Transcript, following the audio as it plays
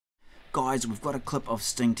Guys, we've got a clip of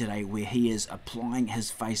Sting today where he is applying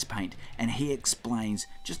his face paint and he explains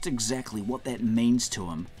just exactly what that means to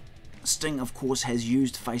him. Sting, of course, has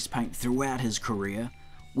used face paint throughout his career,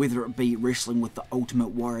 whether it be wrestling with the Ultimate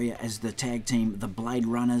Warrior as the tag team the Blade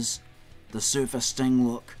Runners, the Surfer Sting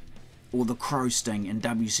look, or the Crow Sting in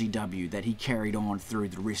WCW that he carried on through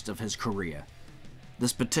the rest of his career.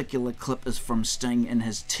 This particular clip is from Sting in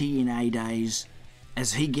his TNA days,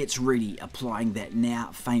 as he gets ready applying that now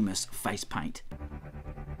famous face paint.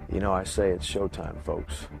 You know, I say it's showtime,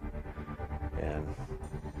 folks, and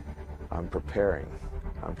I'm preparing.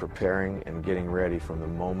 I'm preparing and getting ready from the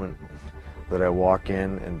moment that I walk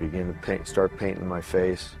in and begin to start painting my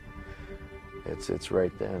face. It's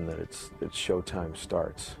right then that it's showtime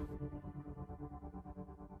starts.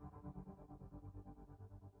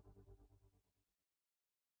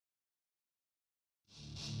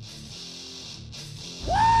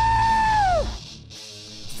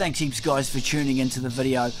 Thanks heaps guys for tuning into the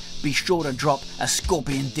video. Be sure to drop a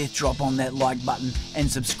scorpion death drop on that like button and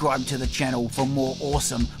subscribe to the channel for more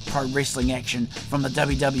awesome pro wrestling action from the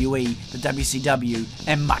WWE, the WCW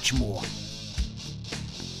and much more.